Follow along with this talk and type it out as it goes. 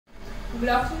Good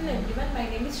afternoon everyone, my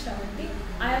name is Shravanti.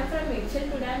 I am from Excel.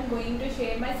 Today I am going to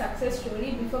share my success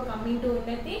story before coming to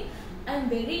Unnati. I am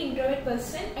very introvert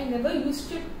person. I never used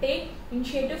to take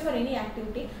initiative for any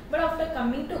activity, but after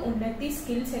coming to Unnati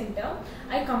Skill Center,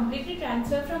 I completely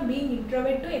transferred from being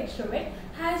introvert to extrovert.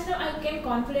 As now I can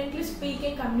confidently speak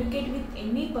and communicate with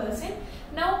any person.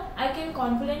 Now I can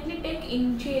confidently take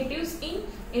initiatives in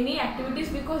any activities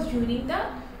because during the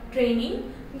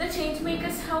training, the change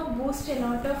makers have boosted a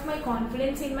lot of my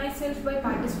confidence in myself by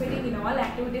participating in all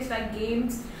activities like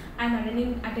games and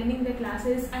attending the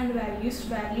classes and values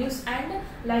and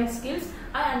life skills.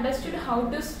 I understood how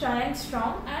to stand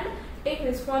strong and take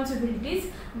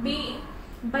responsibilities.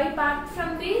 By apart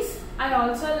from this, I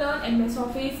also learned MS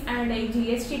Office and a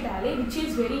GST Tally, which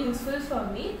is very useful for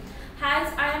me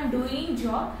as I am doing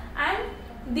job, and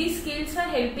these skills are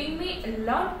helping me a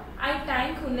lot. I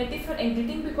thank Unnati for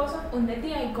everything. Because of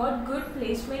Unnati, I got good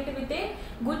placement with a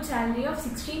good salary of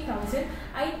 16,000.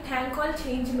 I thank all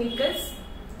change makers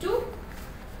too,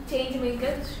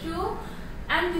 and